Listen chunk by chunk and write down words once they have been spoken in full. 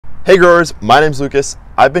Hey growers, my name's Lucas.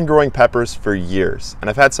 I've been growing peppers for years and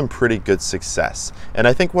I've had some pretty good success. And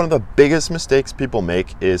I think one of the biggest mistakes people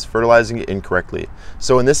make is fertilizing it incorrectly.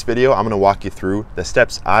 So in this video, I'm going to walk you through the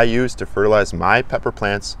steps I use to fertilize my pepper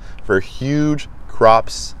plants for huge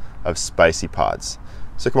crops of spicy pods.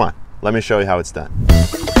 So come on, let me show you how it's done.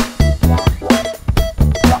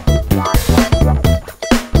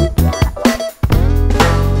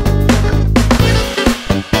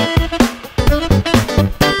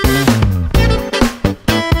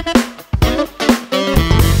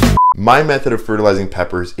 My method of fertilizing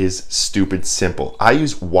peppers is stupid simple. I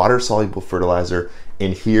use water-soluble fertilizer,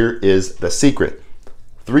 and here is the secret.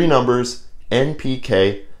 3 numbers,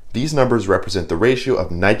 NPK. These numbers represent the ratio of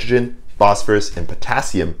nitrogen, phosphorus, and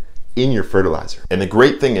potassium in your fertilizer. And the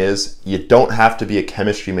great thing is, you don't have to be a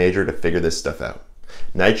chemistry major to figure this stuff out.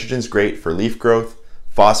 Nitrogen's great for leaf growth,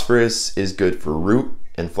 phosphorus is good for root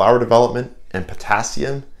and flower development, and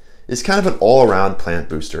potassium is kind of an all-around plant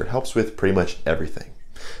booster. It helps with pretty much everything.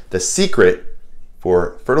 The secret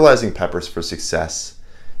for fertilizing peppers for success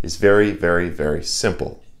is very, very, very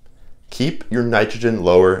simple. Keep your nitrogen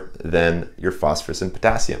lower than your phosphorus and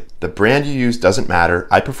potassium. The brand you use doesn't matter.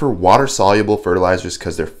 I prefer water-soluble fertilizers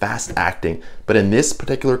because they're fast-acting, but in this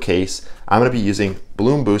particular case, I'm going to be using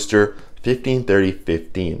Bloom Booster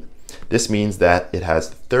 15-30-15. This means that it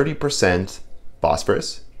has 30%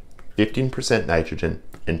 phosphorus, 15% nitrogen,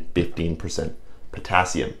 and 15%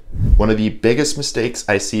 potassium. One of the biggest mistakes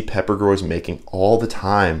I see pepper growers making all the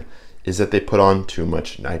time is that they put on too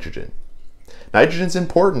much nitrogen. Nitrogen's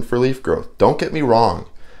important for leaf growth, don't get me wrong,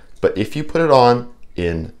 but if you put it on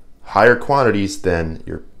in higher quantities than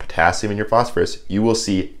your potassium and your phosphorus, you will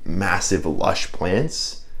see massive lush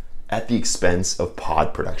plants at the expense of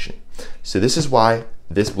pod production. So this is why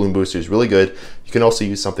this Bloom Booster is really good. You can also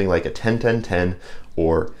use something like a 10-10-10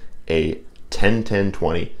 or a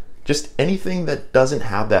 10-10-20. Just anything that doesn't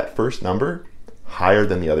have that first number higher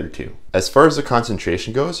than the other two. As far as the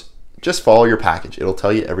concentration goes, just follow your package. It'll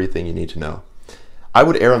tell you everything you need to know. I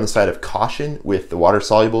would err on the side of caution with the water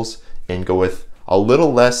solubles and go with a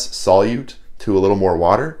little less solute to a little more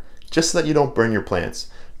water, just so that you don't burn your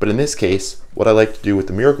plants. But in this case, what I like to do with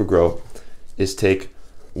the Miracle Gro is take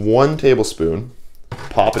 1 tablespoon,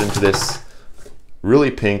 pop it into this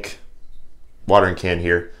really pink watering can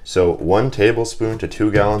here. So 1 tablespoon to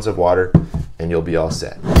 2 gallons of water and you'll be all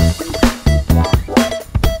set.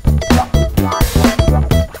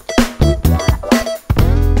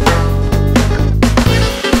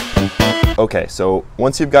 Okay, so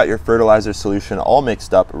once you've got your fertilizer solution all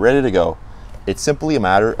mixed up, ready to go, it's simply a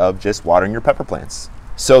matter of just watering your pepper plants.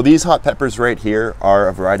 So these hot peppers right here are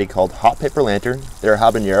a variety called Hot Pepper Lantern. They're a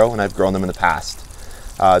habanero and I've grown them in the past.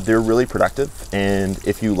 They're really productive, and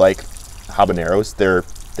if you like habaneros, they're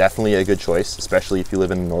definitely a good choice, especially if you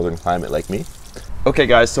live in a northern climate like me. Okay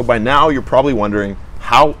guys, so by now you're probably wondering,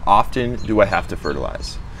 how often do I have to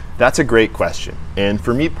fertilize? That's a great question. And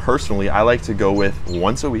for me personally, I like to go with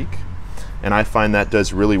once a week, and I find that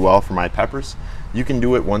does really well for my peppers. You can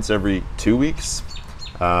do it once every 2 weeks,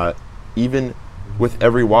 even with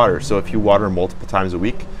every water. So if you water multiple times a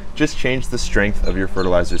week, just change the strength of your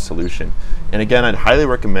fertilizer solution. And again, I'd highly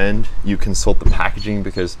recommend you consult the packaging,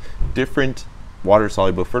 because different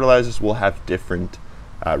water-soluble fertilizers will have different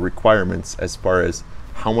requirements as far as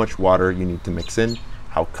how much water you need to mix in,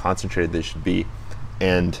 how concentrated they should be.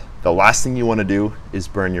 And the last thing you want to do is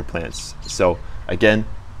burn your plants. So again,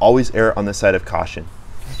 always err on the side of caution.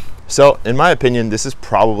 So in my opinion, this is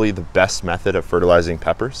probably the best method of fertilizing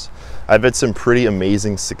peppers. I've had some pretty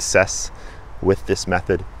amazing success with this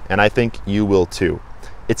method, and I think you will too.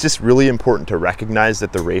 It's just really important to recognize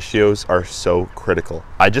that the ratios are so critical.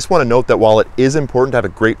 I just want to note that while it is important to have a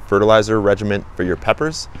great fertilizer regimen for your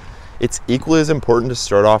peppers, it's equally as important to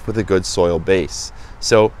start off with a good soil base.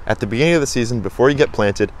 So at the beginning of the season, before you get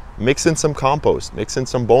planted, mix in some compost, mix in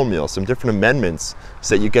some bone meal, some different amendments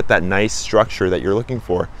so that you get that nice structure that you're looking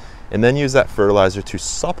for, and then use that fertilizer to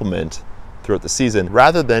supplement throughout the season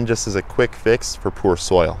rather than just as a quick fix for poor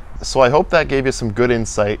soil. So I hope that gave you some good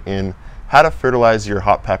insight in how to fertilize your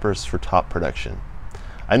hot peppers for top production.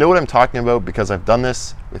 I know what I'm talking about because I've done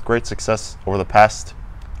this with great success over the past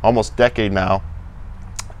almost decade now,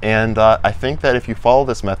 and I think that if you follow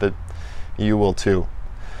this method, you will too.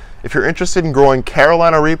 If you're interested in growing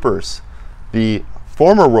Carolina Reapers, the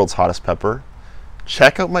former world's hottest pepper,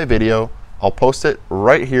 check out my video. I'll post it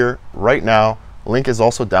right here, right now. Link is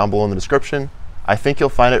also down below in the description. I think you'll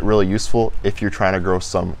find it really useful if you're trying to grow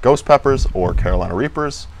some ghost peppers or Carolina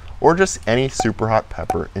Reapers, or just any super hot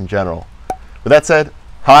pepper in general. With that said,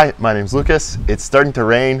 hi, my name's Lucas. It's starting to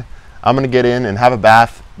rain. I'm gonna get in and have a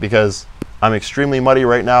bath because I'm extremely muddy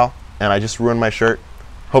right now. and I just ruined my shirt.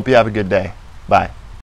 Hope you have a good day. Bye.